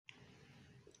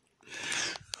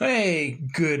Hey,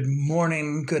 good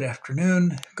morning, good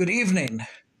afternoon, good evening,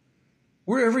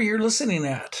 wherever you're listening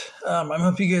at. I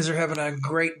hope you guys are having a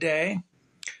great day.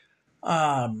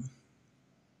 Um,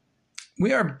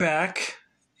 we are back,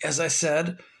 as I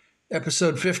said,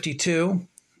 episode 52,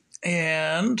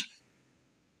 and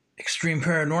Extreme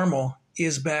Paranormal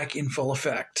is back in full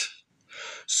effect.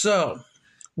 So,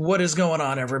 what is going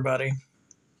on, everybody?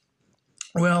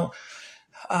 Well,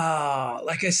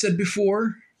 like I said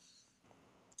before,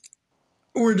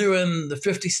 we're doing the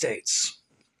 50 states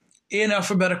in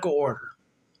alphabetical order.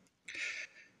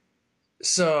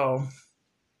 So,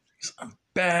 I'm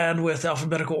bad with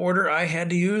alphabetical order. I had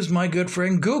to use my good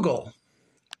friend Google.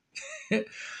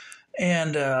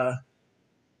 And,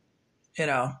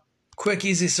 quick,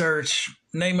 easy search,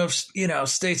 name of,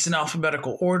 states in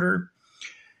alphabetical order.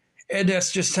 And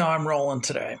that's just how I'm rolling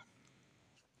today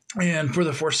and for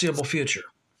the foreseeable future.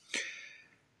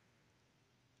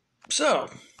 So,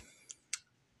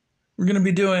 we're going to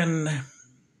be doing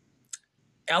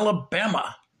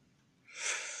Alabama.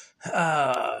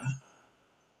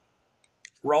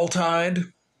 Roll Tide,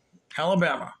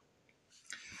 Alabama.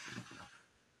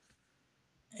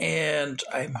 And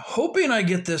I'm hoping I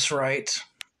get this right.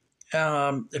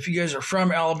 If you guys are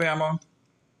from Alabama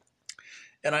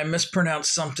and I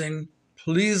mispronounce something,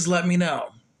 please let me know.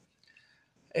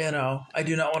 I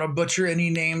do not want to butcher any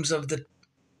names of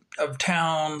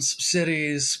towns,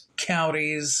 cities,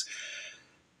 counties,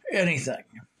 anything.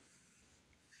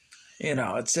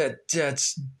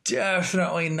 It's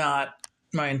definitely not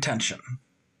my intention.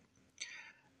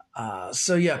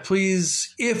 So yeah,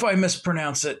 please, if I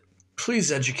mispronounce it,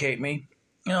 please educate me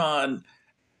on,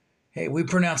 hey, we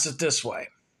pronounce it this way.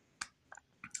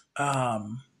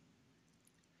 And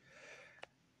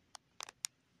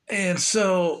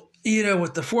so,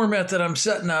 with the format that I'm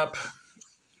setting up,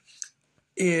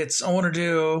 I want to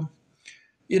do,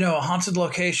 a haunted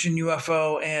location,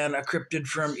 UFO, and a cryptid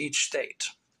from each state.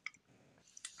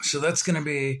 So that's going to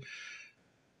be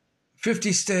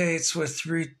 50 states with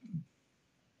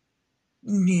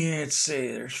let's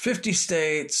see, there's 50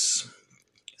 states,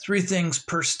 3 things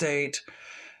per state.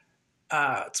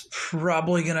 It's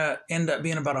probably going to end up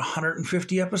being about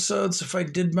 150 episodes if I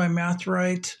did my math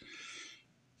right.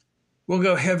 We'll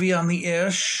go heavy on the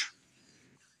ish.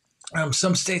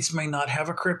 Some states may not have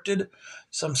a cryptid.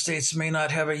 Some states may not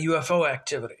have a UFO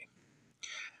activity.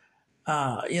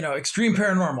 Extreme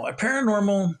paranormal. A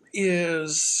paranormal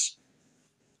is,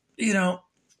 it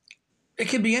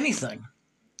could be anything.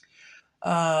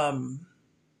 If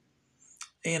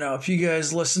you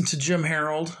guys listen to Jim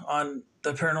Harold on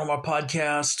the Paranormal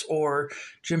Podcast or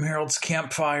Jim Harold's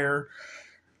Campfire,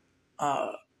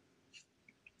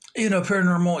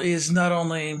 paranormal is not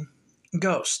only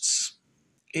ghosts.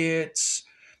 It's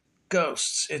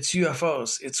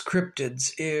UFOs, it's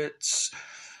cryptids,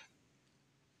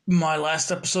 my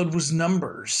last episode was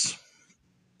numbers.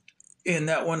 And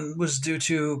that one was due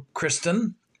to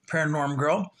Kristen, Paranorm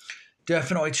Girl.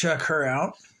 Definitely check her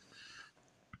out.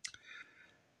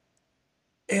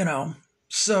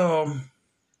 So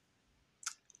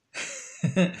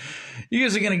you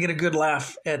guys are going to get a good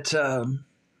laugh at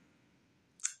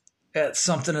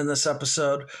something in this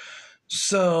episode.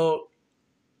 So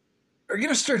we're going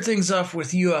to start things off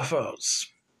with UFOs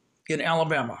in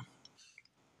Alabama.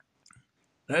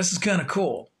 This is kind of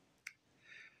cool.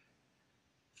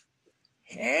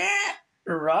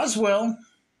 Roswell.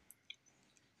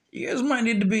 You guys might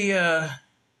need to be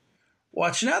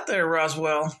watching out there,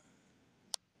 Roswell.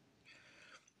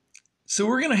 So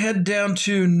we're going to head down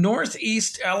to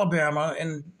northeast Alabama,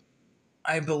 and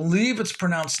I believe it's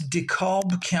pronounced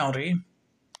DeKalb County,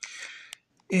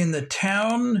 in the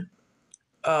town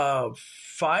of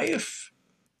Fyffe,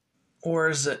 or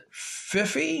is it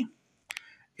Fyffe?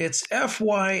 It's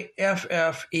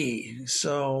Fyffe.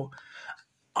 So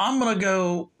I'm going to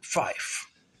go Fyffe.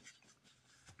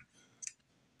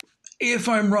 If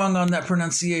I'm wrong on that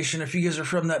pronunciation, if you guys are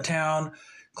from that town,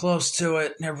 close to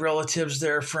it, and have relatives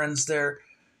there, friends there,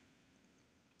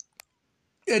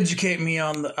 educate me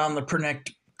on the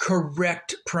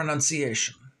correct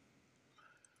pronunciation.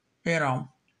 We're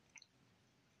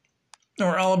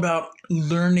all about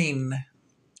learning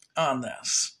on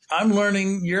this. I'm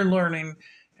learning, you're learning.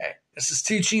 Hey, this is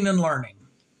teaching and learning.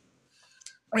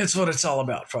 It's what it's all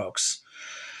about, folks.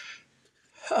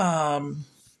 So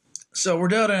we're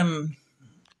going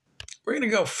to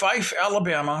go Fyffe,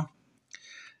 Alabama,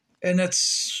 and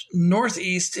it's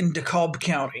northeast in DeKalb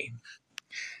County.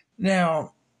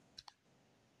 Now,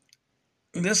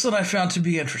 this one I found to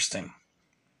be interesting.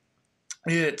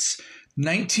 It's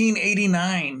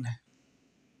 1989.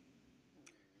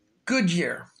 Good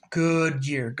year. Good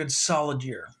year, good solid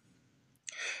year.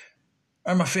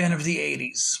 I'm a fan of the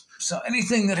 80s. So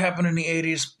anything that happened in the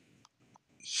 80s,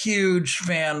 huge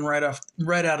fan right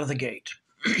out of the gate.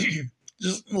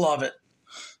 Just love it.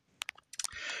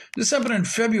 This happened in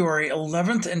February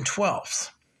 11th and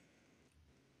 12th.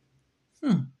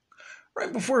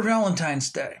 Right before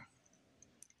Valentine's Day.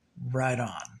 Right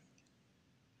on.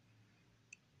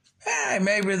 Hey,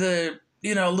 maybe the,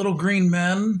 little green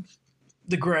men,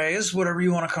 the Greys, whatever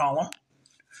you want to call them,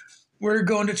 we're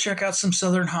going to check out some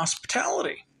Southern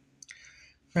hospitality.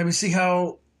 Maybe see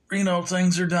how,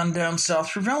 things are done down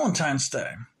south for Valentine's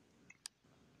Day.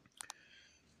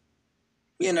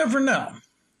 You never know.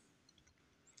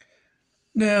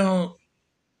 Now,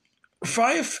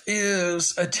 Fyffe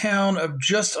is a town of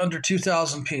just under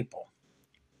 2,000 people.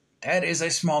 That is a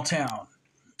small town.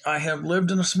 I have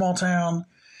lived in a small town.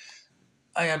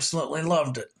 I absolutely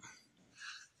loved it.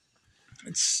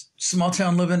 Small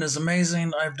town living is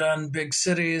amazing. I've done big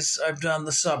cities. I've done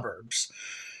the suburbs.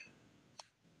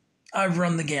 I've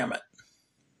run the gamut.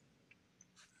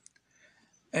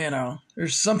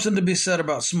 There's something to be said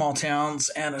about small towns,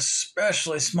 and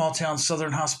especially small town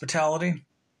Southern hospitality.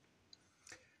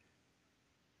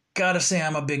 Gotta say,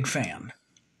 I'm a big fan.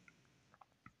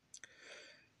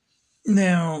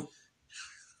 Now,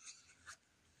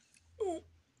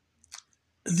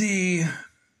 the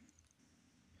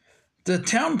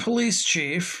town police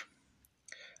chief,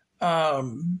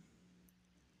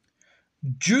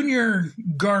 Junior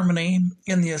Garmany,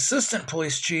 and the assistant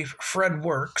police chief, Fred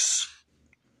Works,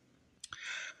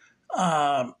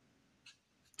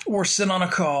 were sent on a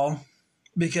call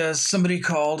because somebody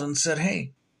called and said,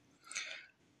 hey,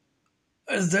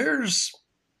 there's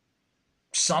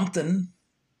something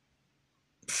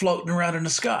floating around in the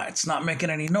sky. It's not making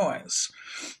any noise.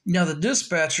 Now, the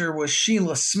dispatcher was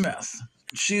Sheila Smith.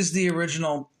 She's the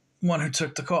original one who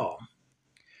took the call.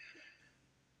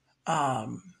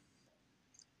 Can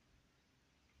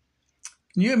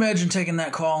you imagine taking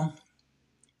that call?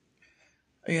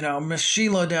 Miss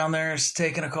Sheila down there is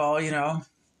taking a call,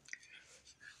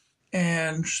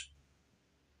 and,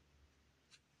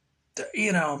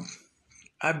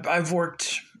 I've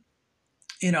worked,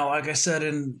 like I said,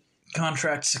 in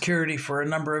contract security for a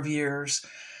number of years.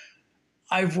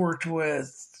 I've worked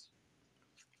with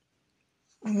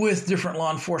different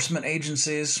law enforcement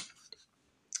agencies,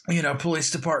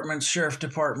 police departments, sheriff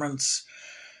departments.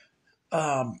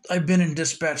 I've been in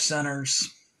dispatch centers,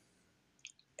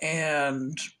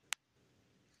 and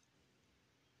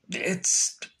it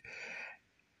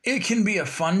can be a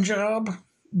fun job,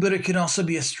 but it can also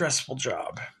be a stressful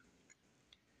job.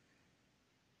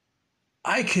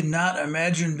 I could not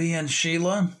imagine being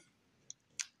Sheila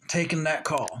taking that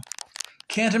call.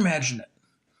 Can't imagine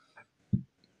it.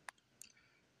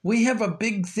 We have a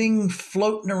big thing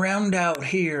floating around out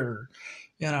here,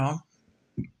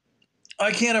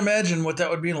 I can't imagine what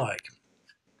that would be like.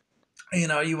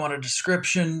 You want a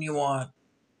description, you're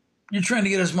trying to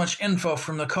get as much info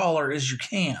from the caller as you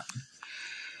can.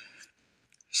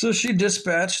 So she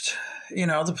dispatched,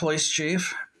 the police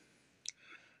chief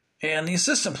and the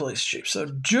assistant police chief. So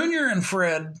Junior and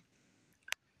Fred,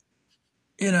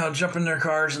 jump in their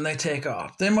cars and they take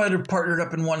off. They might have partnered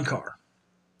up in one car.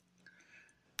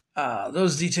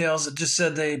 Those details, it just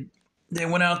said they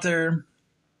went out there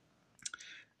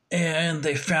and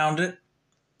they found it.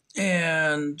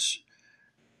 And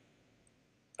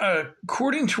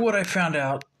according to what I found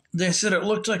out, they said it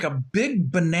looked like a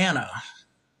big banana.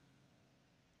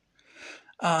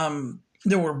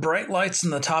 There were bright lights in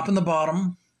the top and the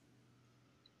bottom.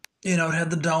 It had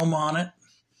the dome on it.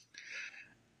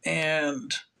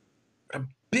 And a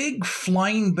big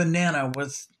flying banana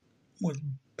with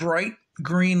bright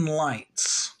green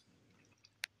lights.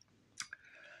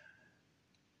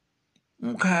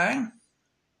 Okay.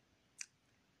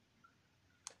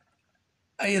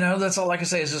 That's all I can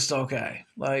say is just okay.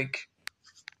 Like,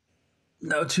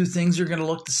 no two things are going to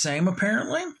look the same,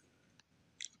 apparently.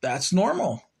 That's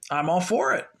normal. I'm all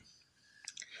for it.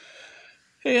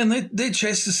 And they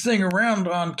chased this thing around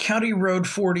on County Road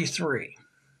 43.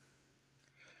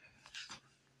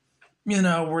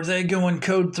 Were they going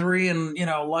code 3 and,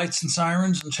 lights and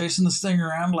sirens and chasing this thing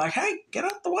around like, hey, get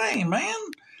out the way, man.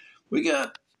 We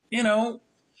got,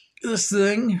 this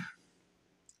thing.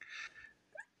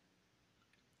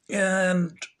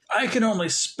 And I can only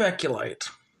speculate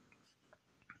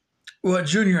what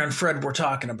Junior and Fred were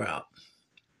talking about.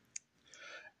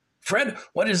 Fred,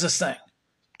 what is this thing?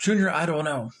 Junior, I don't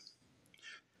know.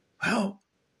 Well,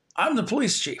 I'm the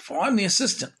police chief. Well, I'm the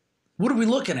assistant. What are we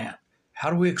looking at? How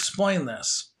do we explain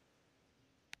this?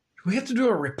 Do we have to do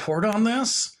a report on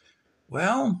this?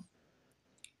 Well,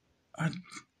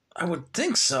 I would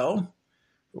think so.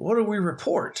 What do we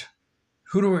report?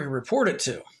 Who do we report it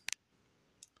to?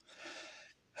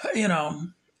 You know,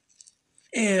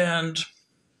 and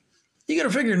you got to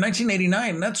figure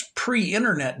 1989, that's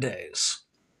pre-internet days.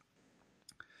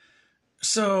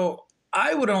 So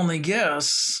I would only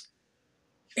guess,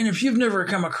 and if you've never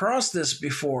come across this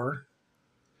before,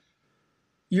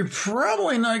 you're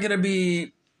probably not going to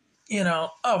be,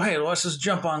 oh, hey, let's just,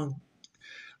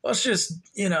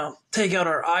 take out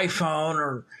our iPhone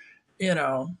or,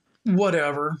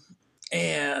 whatever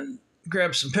and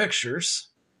grab some pictures.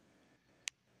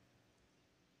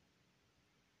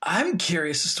 I'm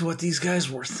curious as to what these guys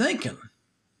were thinking.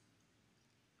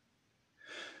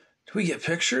 Do we get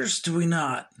pictures? Do we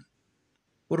not?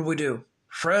 What do we do?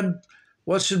 Fred,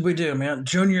 what should we do, man?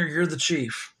 Junior, you're the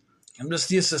chief. I'm just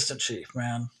the assistant chief,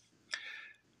 man.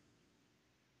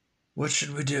 What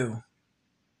should we do?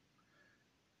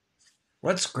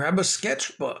 Let's grab a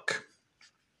sketchbook.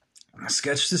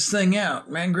 Sketch this thing out.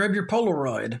 Man, grab your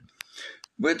Polaroid.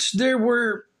 Which there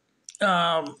were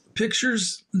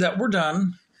pictures that were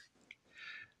done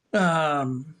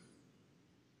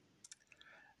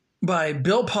by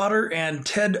Bill Potter and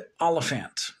Ted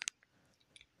Oliphant.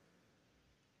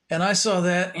 And I saw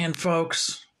that, and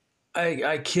folks,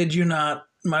 I kid you not,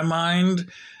 my mind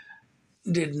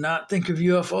did not think of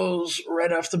UFOs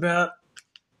right off the bat.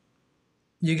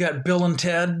 You got Bill and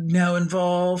Ted now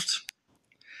involved.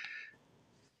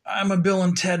 I'm a Bill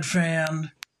and Ted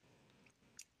fan.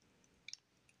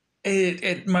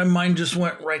 My mind just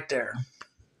went right there.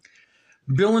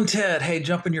 Bill and Ted, hey,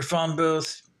 jump in your phone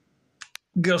booth.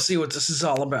 Go see what this is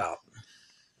all about.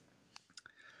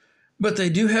 But they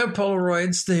do have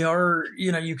Polaroids. They are,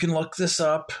 you can look this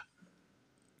up.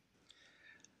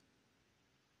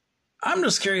 I'm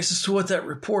just curious as to what that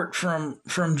report from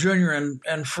Junior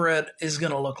and Fred is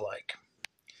going to look like.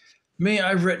 Me,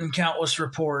 I've written countless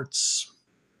reports.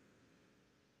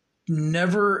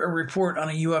 Never a report on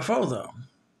a UFO, though.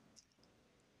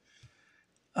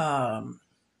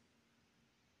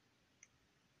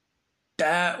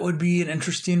 That would be an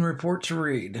interesting report to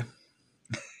read.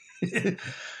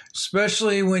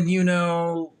 Especially when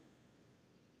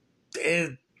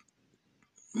it,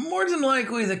 more than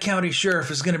likely the county sheriff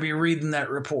is going to be reading that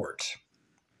report.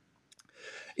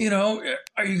 Are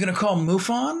you going to call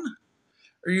MUFON?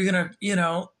 Are you going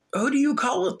to, who do you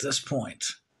call at this point?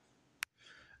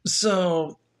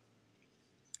 So,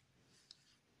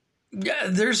 yeah,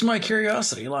 there's my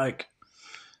curiosity. Like,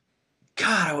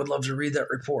 God, I would love to read that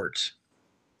report.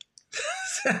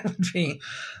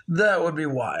 that would be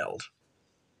wild.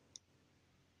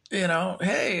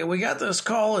 Hey, we got this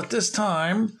call at this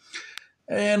time,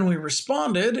 and we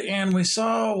responded, and we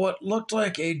saw what looked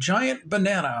like a giant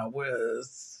banana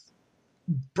with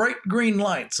bright green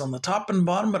lights on the top and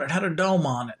bottom, but it had a dome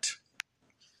on it.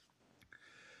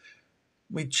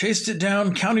 We chased it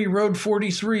down County Road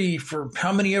 43 for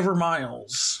how many ever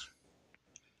miles.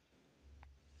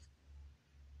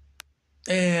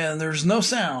 And there's no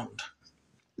sound.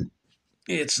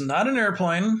 It's not an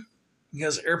airplane,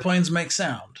 because airplanes make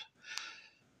sound.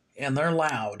 And they're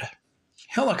loud.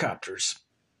 Helicopters,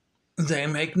 they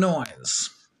make noise.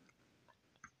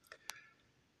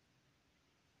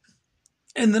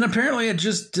 And then apparently it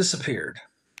just disappeared.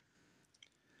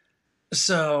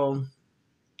 So,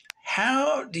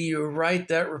 how do you write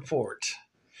that report?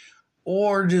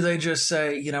 Or do they just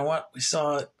say, you know what, we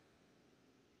saw it,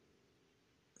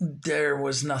 there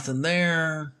was nothing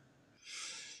there,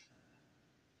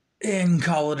 and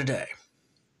call it a day?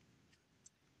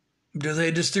 Do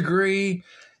they just agree,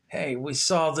 hey, we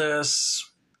saw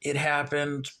this, it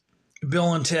happened,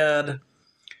 Bill and Ted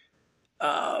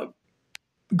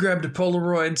grabbed a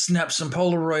Polaroid, snapped some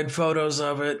Polaroid photos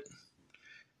of it,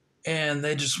 and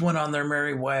they just went on their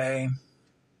merry way?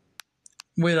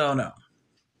 We don't know.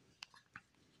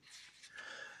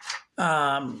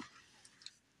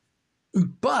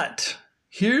 But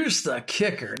here's the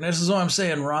kicker, and this is what I'm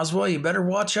saying, Roswell, you better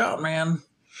watch out, man.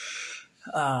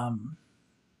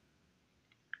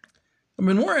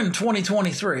 We're in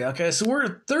 2023, okay? So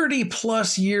we're 30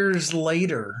 plus years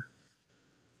later.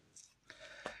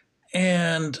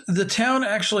 And the town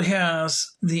actually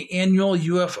has the annual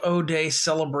UFO Day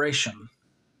celebration.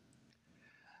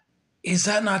 Is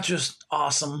that not just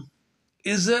awesome?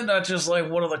 Is that not just like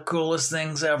one of the coolest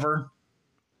things ever?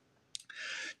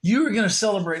 You are going to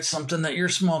celebrate something that your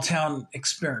small town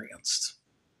experienced.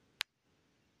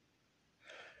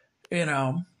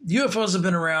 UFOs have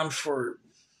been around for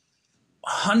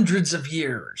hundreds of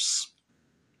years.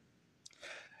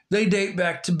 They date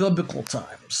back to biblical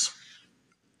times.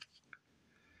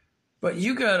 But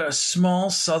you got a small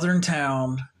southern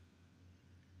town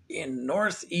in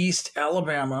Northeast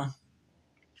Alabama.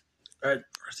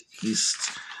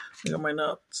 Northeast. I got my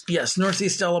notes. Yes,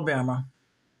 Northeast Alabama,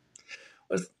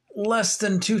 with less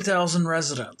than 2,000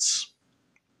 residents.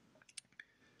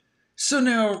 So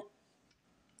now,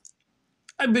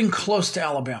 I've been close to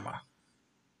Alabama,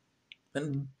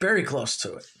 been very close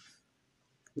to it.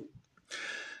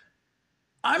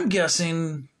 I'm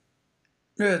guessing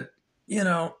that,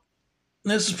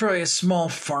 this is probably a small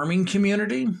farming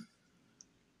community.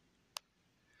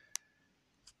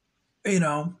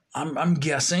 I'm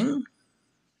guessing.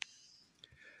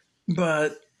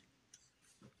 But,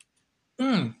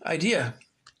 idea.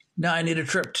 Now I need a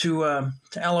trip to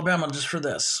Alabama just for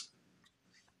this.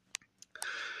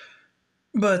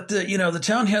 But, the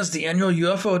town has the annual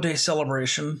UFO Day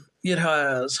celebration. It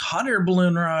has hot air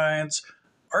balloon rides,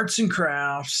 arts and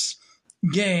crafts,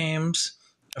 games,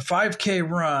 a 5K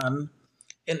run,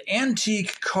 an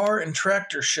antique car and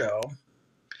tractor show,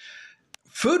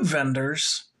 food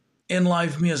vendors, and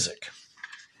live music.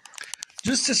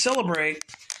 Just to celebrate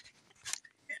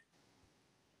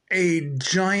a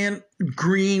giant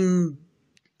green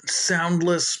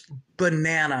soundless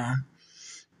banana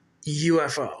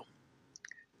UFO.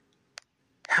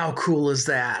 How cool is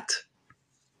that?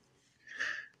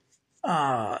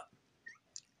 I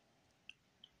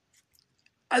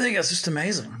think that's just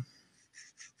amazing.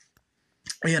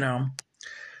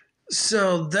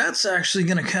 So that's actually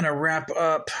going to kind of wrap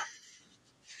up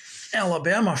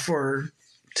Alabama for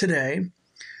today.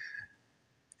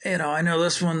 I know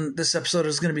this episode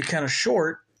is going to be kind of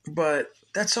short, but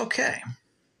that's okay.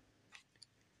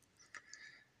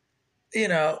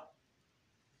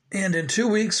 And in 2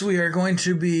 weeks, we are going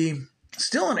to be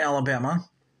still in Alabama,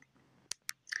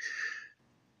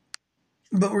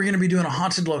 but we're going to be doing a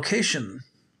haunted location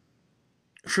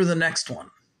for the next one.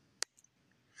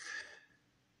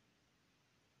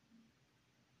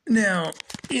 Now,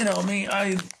 me,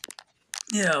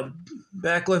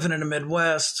 back living in the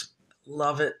Midwest,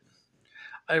 love it.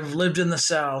 I've lived in the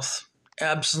South,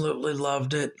 absolutely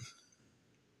loved it.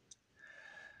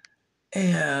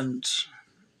 And,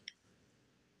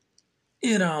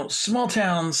 small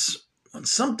towns, when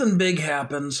something big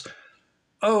happens,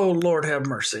 oh, Lord have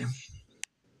mercy.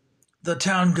 The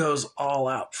town goes all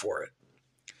out for it.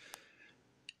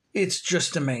 It's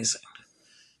just amazing.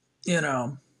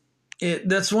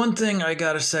 That's one thing I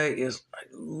gotta say is I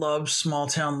love small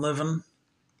town living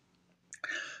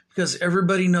because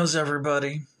everybody knows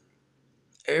everybody.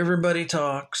 Everybody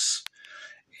talks.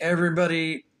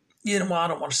 Everybody, I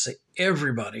don't want to say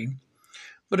everybody,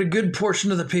 but a good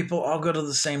portion of the people all go to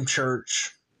the same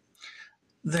church.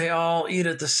 They all eat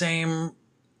at the same,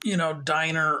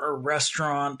 diner or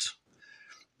restaurant.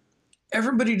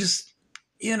 Everybody just,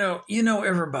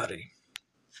 everybody.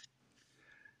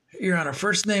 You're on a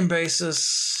first name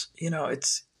basis.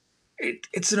 It's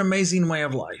an amazing way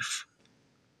of life.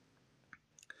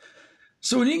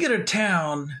 So when you get a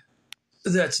town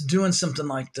that's doing something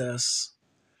like this,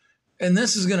 and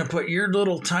this is going to put your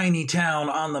little tiny town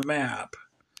on the map,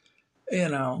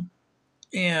 and I'm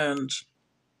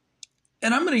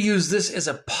going to use this as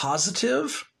a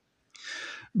positive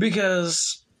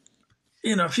because,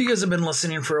 if you guys have been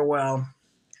listening for a while,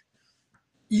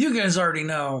 you guys already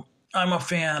know I'm a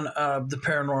fan of the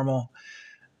paranormal,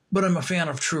 but I'm a fan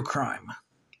of true crime.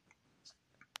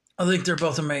 I think they're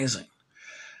both amazing.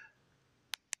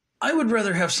 I would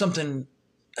rather have something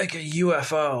like a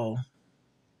UFO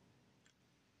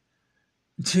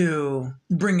to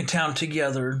bring a town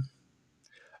together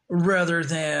rather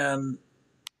than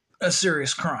a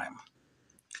serious crime.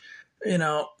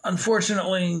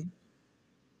 Unfortunately,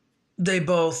 they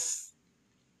both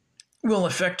will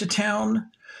affect a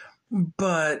town,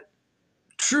 but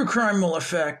true crime will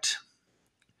affect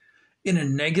in a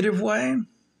negative way.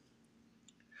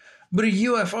 But a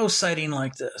UFO sighting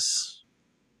like this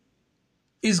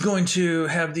is going to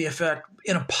have the effect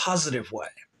in a positive way.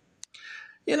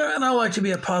 And I like to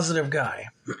be a positive guy.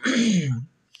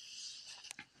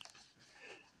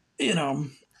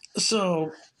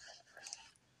 So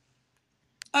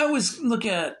I always look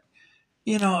at,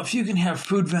 if you can have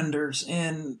food vendors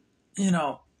and,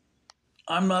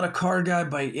 I'm not a car guy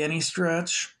by any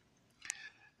stretch,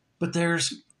 but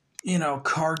there's,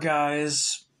 car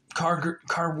guys,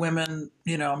 car women,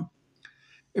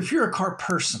 if you're a car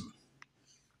person,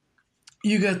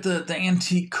 you got the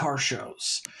antique car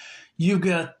shows. You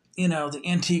got, the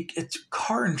antique, it's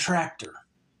car and tractor.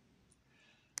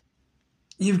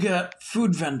 You've got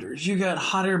food vendors. You got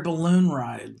hot air balloon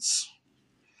rides.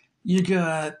 You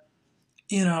got,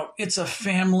 it's a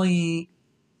family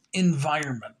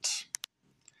environment.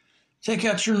 Take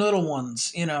out your little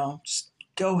ones, just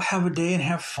go have a day and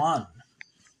have fun.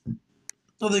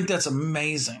 I think that's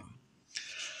amazing.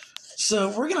 So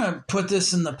we're going to put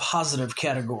this in the positive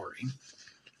category.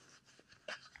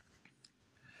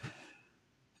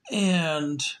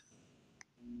 And,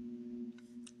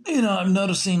 I'm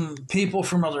noticing people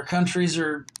from other countries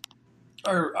are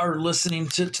listening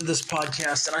to this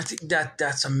podcast, and I think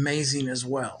that's amazing as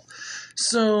well.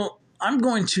 So I'm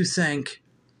going to thank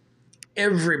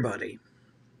everybody,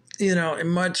 a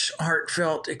much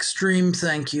heartfelt, extreme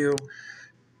thank you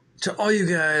to all you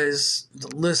guys,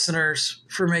 the listeners,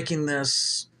 for making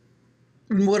this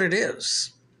what it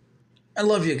is. I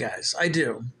love you guys. I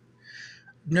do.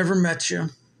 Never met you.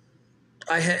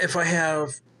 If I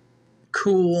have,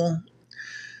 cool.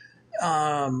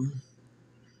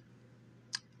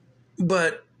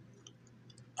 But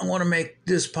I want to make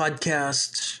this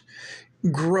podcast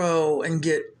grow and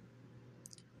get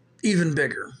even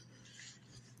bigger.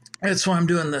 That's why I'm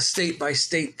doing the state by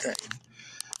state thing.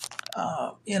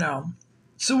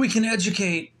 So we can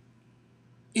educate.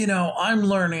 I'm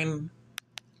learning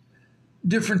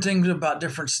different things about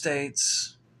different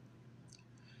states.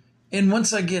 And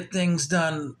once I get things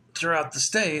done throughout the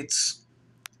states,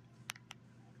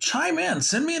 chime in,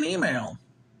 send me an email.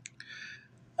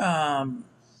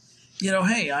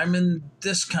 Hey, I'm in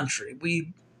this country.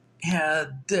 We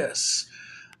had this.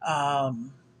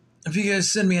 If you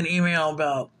guys send me an email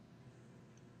about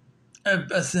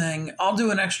a thing, I'll do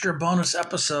an extra bonus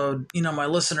episode, my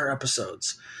listener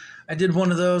episodes. I did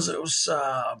one of those. It was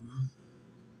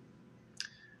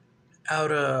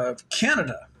out of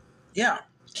Canada. Yeah,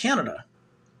 Canada.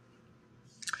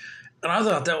 And I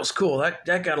thought that was cool.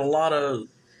 That got a lot of,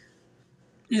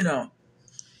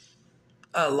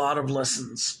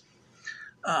 listens.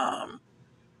 I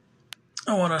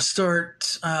want to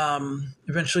start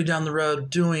eventually down the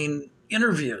road doing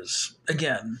interviews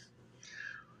again.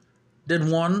 Did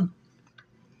one.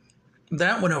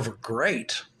 That went over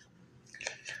great.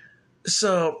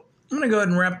 So I'm going to go ahead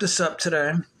and wrap this up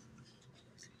today.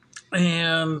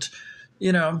 And,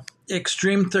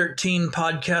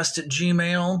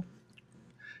 Extreme13podcast@gmail.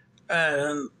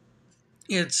 And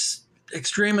it's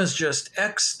Extreme is just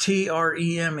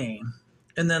XTREME.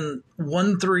 And then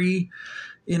 13,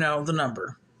 the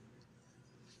number.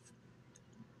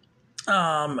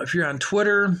 If you're on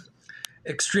Twitter,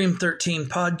 Extreme13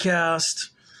 podcast.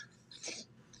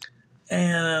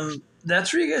 And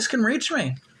that's where you guys can reach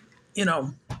me,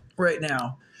 right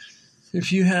now.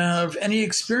 If you have any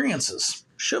experiences,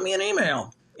 shoot me an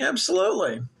email.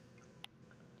 Absolutely.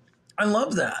 I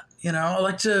love that. I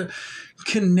like to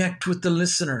connect with the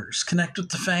listeners, connect with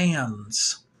the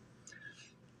fans.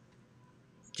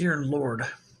 Dear Lord.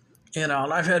 And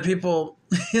I've had people,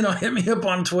 hit me up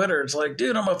on Twitter. It's like,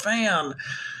 dude, I'm a fan.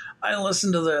 I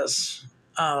listen to this.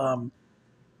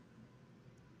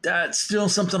 That's still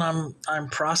something I'm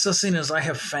processing as I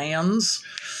have fans.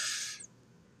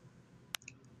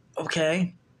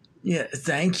 Okay. Yeah.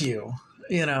 Thank you.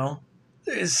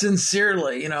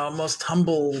 Sincerely, most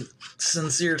humble,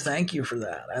 sincere thank you for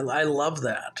that. I love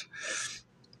that.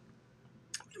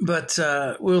 But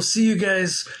we'll see you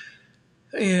guys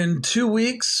in 2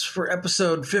 weeks for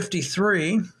episode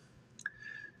 53.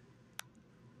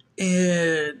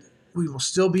 And we will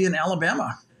still be in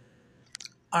Alabama.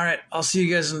 All right. I'll see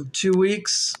you guys in 2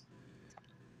 weeks.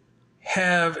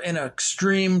 Have an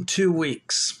extreme 2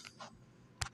 weeks.